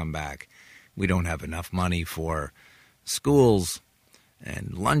managed to come back. We don't have enough money for schools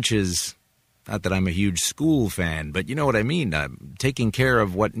and lunches. Not that I'm a huge school fan, but you know what I mean. Taking care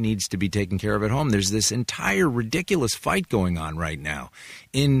of what needs to be taken care of at home. There's this entire ridiculous fight going on right now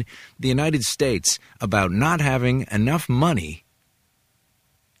in the United States about not having enough money,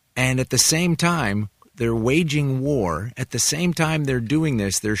 and at the same time, they're waging war. At the same time they're doing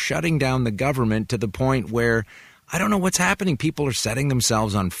this, they're shutting down the government to the point where I don't know what's happening. People are setting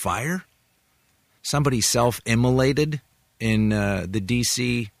themselves on fire. Somebody self-immolated in the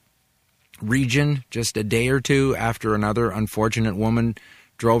D.C. region just a day or two after another unfortunate woman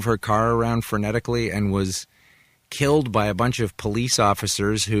drove her car around frenetically and was killed by a bunch of police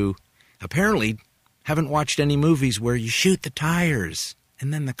officers who apparently haven't watched any movies where you shoot the tires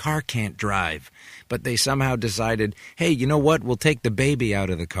and then the car can't drive. But they somehow decided, hey, you know what? We'll take the baby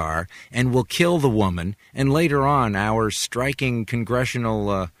out of the car and we'll kill the woman. And later on, our striking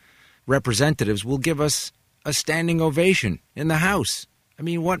congressional representatives will give us a standing ovation in the House. I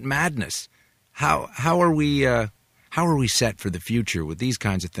mean, what madness. How are we set for the future with these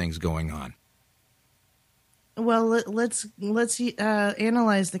kinds of things going on? Well, let's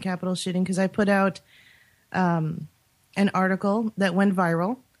analyze the Capitol shooting, because I put out an article that went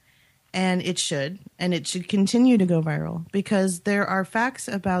viral, and it should continue to go viral, because there are facts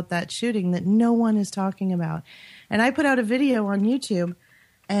about that shooting that no one is talking about. And I put out a video on YouTube,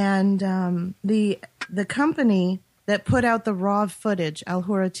 and the company that put out the raw footage,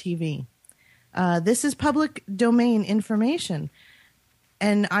 Al-Hura TV, this is public domain information,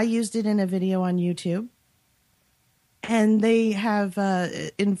 and I used it in a video on YouTube. and they have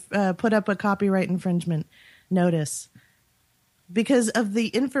put up a copyright infringement notice because of the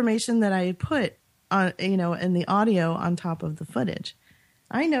information that I put on, in the audio on top of the footage.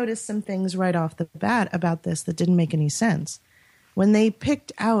 I noticed some things right off the bat about this that didn't make any sense. When they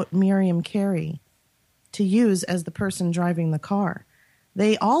picked out Miriam Carey to use as the person driving the car,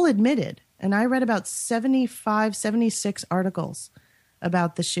 they all admitted, and I read about 75, 76 articles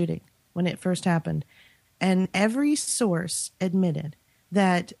about the shooting when it first happened, and every source admitted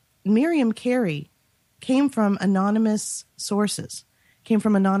that Miriam Carey came from anonymous sources, came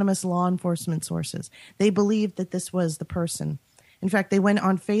from anonymous law enforcement sources. They believed that this was the person. In fact, they went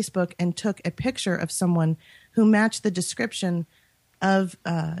on Facebook and took a picture of someone who matched the description of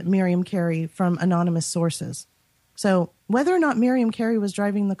Miriam Carey from anonymous sources. So whether or not Miriam Carey was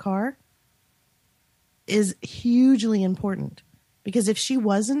driving the car is hugely important, because if she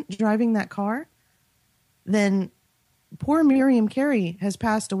wasn't driving that car, then poor Miriam Carey has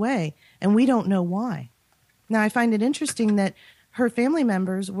passed away, and we don't know why. Now, I find it interesting that her family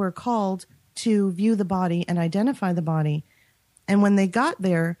members were called to view the body and identify the body. And when they got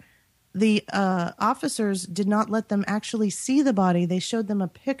there, the officers did not let them actually see the body. They showed them a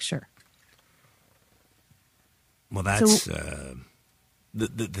picture. Well, that's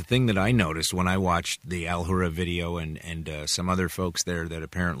the thing that I noticed when I watched the Al Hura video and some other folks there that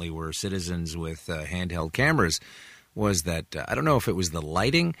apparently were citizens with handheld cameras was that I don't know if it was the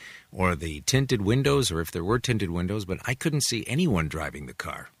lighting or the tinted windows or if there were tinted windows, but I couldn't see anyone driving the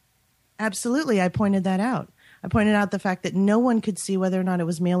car. Absolutely. I pointed that out. I pointed out the fact that no one could see whether or not it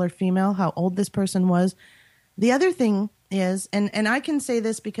was male or female, how old this person was. The other thing is, and I can say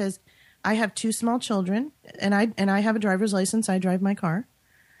this because I have two small children, and I have a driver's license. I drive my car.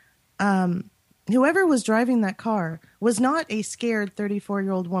 Whoever was driving that car was not a scared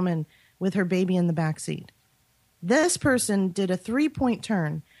 34-year-old woman with her baby in the backseat. This person did a 3-point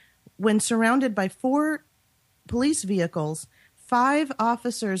turn when surrounded by 4 police vehicles, 5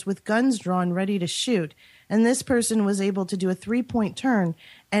 officers with guns drawn ready to shoot. And this person was able to do a 3-point turn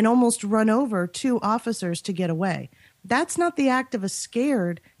and almost run over 2 officers to get away. That's not the act of a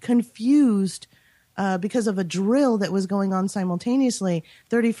scared, confused, because of a drill that was going on simultaneously,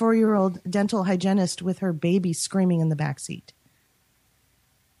 34-year-old dental hygienist with her baby screaming in the backseat.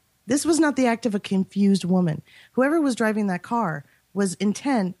 This was not the act of a confused woman. Whoever was driving that car was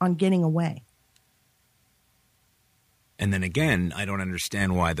intent on getting away. And then again, I don't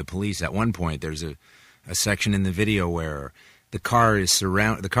understand why the police, at one point, there's a section in the video where the car is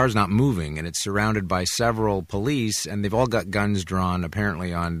the car's not moving, and it's surrounded by several police, and they've all got guns drawn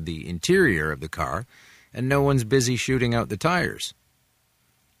apparently on the interior of the car, and no one's busy shooting out the tires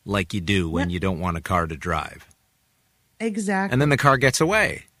like you do when you don't want a car to drive. Exactly. And then the car gets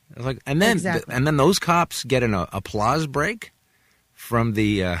away. And then exactly. And then those cops get an applause break from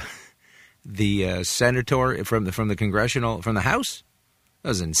the senator from the House. That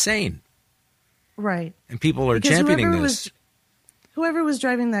was insane. Right. And people are championing this. Whoever was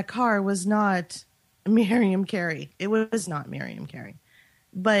driving that car was not Miriam Carey. It was not Miriam Carey.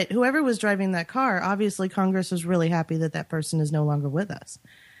 But whoever was driving that car, obviously Congress was really happy that that person is no longer with us.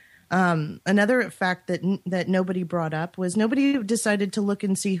 Another fact that nobody brought up was nobody decided to look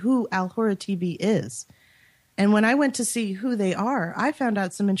and see who Al Hura TV is. And when I went to see who they are, I found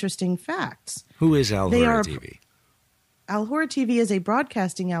out some interesting facts. Who is Al Hura TV? Al Hura TV is a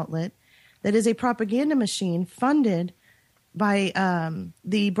broadcasting outlet that is a propaganda machine funded by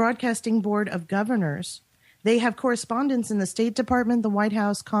the Broadcasting Board of Governors. They have correspondents in the State Department, the White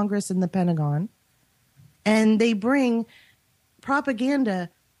House, Congress, and the Pentagon. And they bring propaganda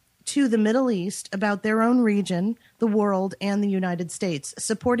to the Middle East about their own region, the world, and the United States,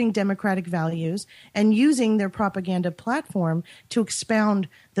 supporting democratic values and using their propaganda platform to expound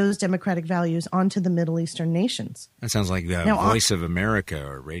those democratic values onto the Middle Eastern nations. That sounds like the Voice of America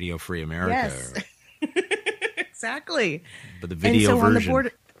or Radio Free America. Yes, exactly. But the video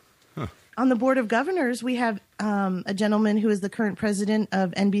version. On the Board of Governors, we have a gentleman who is the current president of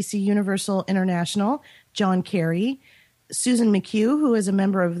NBC Universal International, John Kerry, Susan McHugh, who is a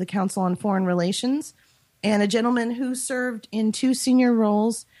member of the Council on Foreign Relations, and a gentleman who served in 2 senior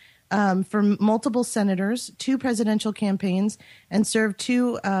roles for multiple senators, 2 presidential campaigns, and served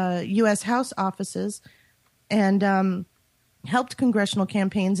 2 U.S. House offices, and helped congressional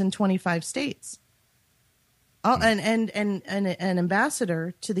campaigns in 25 states. And an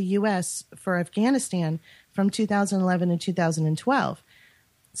ambassador to the U.S. for Afghanistan from 2011 to 2012.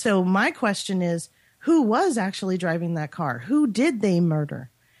 So my question is, who was actually driving that car? Who did they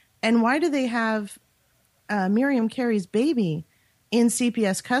murder? And why do they have Miriam Carey's baby in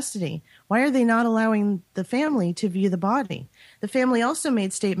CPS custody. Why are they not allowing the family to view the body? The family also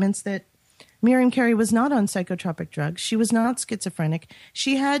made statements that Miriam Carey was not on psychotropic drugs. She was not schizophrenic.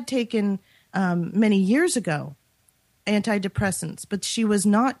 She had taken many years ago antidepressants, but she was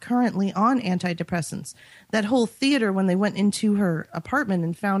not currently on antidepressants. That whole theater, when they went into her apartment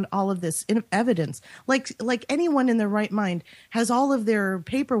and found all of this evidence, like anyone in their right mind has all of their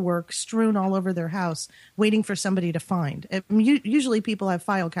paperwork strewn all over their house waiting for somebody to find. Usually people have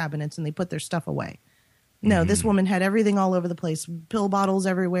file cabinets and they put their stuff away. No, this woman had everything all over the place, pill bottles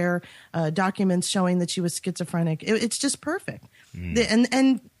everywhere, documents showing that she was schizophrenic. It's just perfect.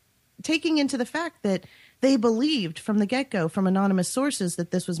 And taking into the fact that they believed from the get-go, from anonymous sources,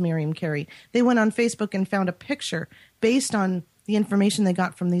 that this was Miriam Carey. They went on Facebook and found a picture based on the information they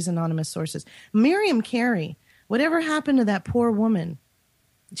got from these anonymous sources. Miriam Carey, whatever happened to that poor woman,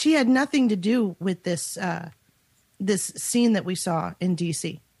 she had nothing to do with this this scene that we saw in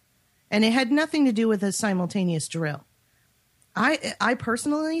D.C., and it had nothing to do with a simultaneous drill. I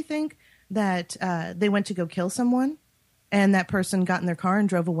personally think that they went to go kill someone, and that person got in their car and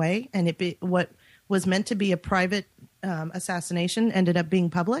drove away, and what was meant to be a private assassination ended up being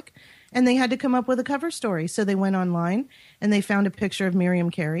public, and they had to come up with a cover story. So they went online and they found a picture of Miriam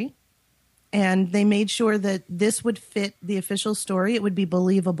Carey, and they made sure that this would fit the official story. It would be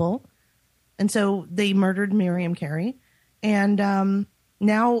believable. And so they murdered Miriam Carey. And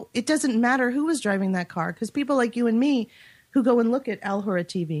now it doesn't matter who was driving that car, because people like you and me who go and look at Al-Hura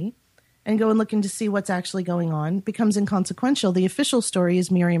TV and go and looking to see what's actually going on becomes inconsequential. The official story is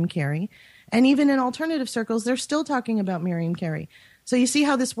Miriam Carey. And even in alternative circles, they're still talking about Miriam Carey. So you see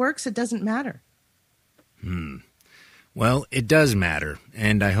how this works? It doesn't matter. Well, it does matter.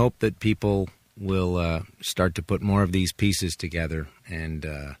 And I hope that people will start to put more of these pieces together, and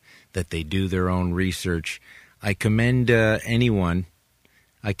that they do their own research. I commend everyone,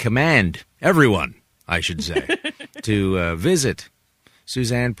 I should say, to visit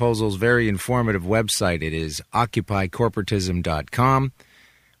Susanne Posel's very informative website. It is occupycorporatism.com.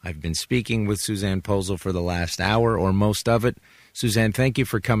 I've been speaking with Susanne Posel for the last hour, or most of it. Suzanne, thank you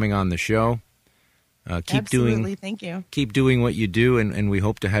for coming on the show. Absolutely, thank you. Keep doing what you do, and we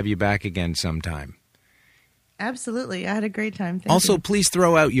hope to have you back again sometime. Absolutely. I had a great time. Thank you. Also, please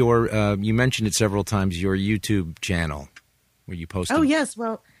throw out your, you mentioned it several times, your YouTube channel where you post. Oh, yes.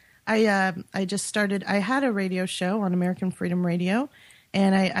 Well, I just started, I had a radio show on American Freedom Radio,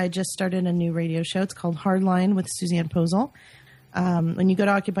 and I just started a new radio show. It's called Hardline with Susanne Posel. When you go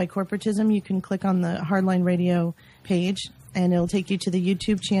to Occupy Corporatism, you can click on the Hardline Radio page, and it'll take you to the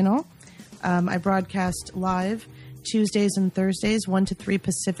YouTube channel. I broadcast live Tuesdays and Thursdays, 1 to 3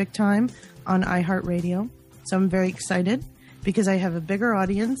 Pacific time on iHeart Radio. So I'm very excited because I have a bigger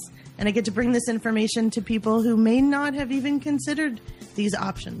audience, and I get to bring this information to people who may not have even considered these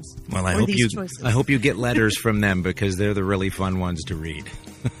options. Well, I hope you get letters from them, because they're the really fun ones to read.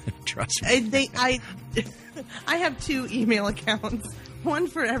 Trust me. I have 2 email accounts, one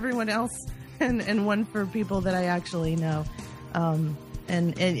for everyone else and one for people that I actually know. And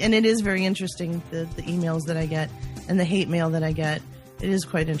it is very interesting, the emails that I get and the hate mail that I get. It is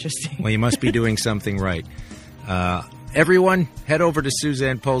quite interesting. Well, you must be doing something right. Everyone, head over to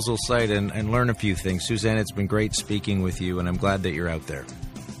Susanne Posel's site and learn a few things. Suzanne, it's been great speaking with you, and I'm glad that you're out there.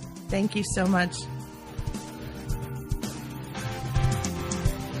 Thank you so much.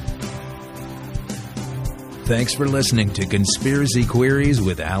 Thanks for listening to Conspiracy Queries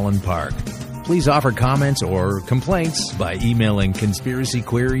with Alan Park. Please offer comments or complaints by emailing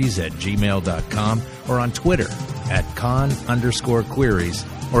conspiracyqueries@gmail.com or on Twitter @con_queries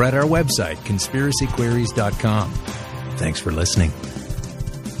or at our website, conspiracyqueries.com. Thanks for listening.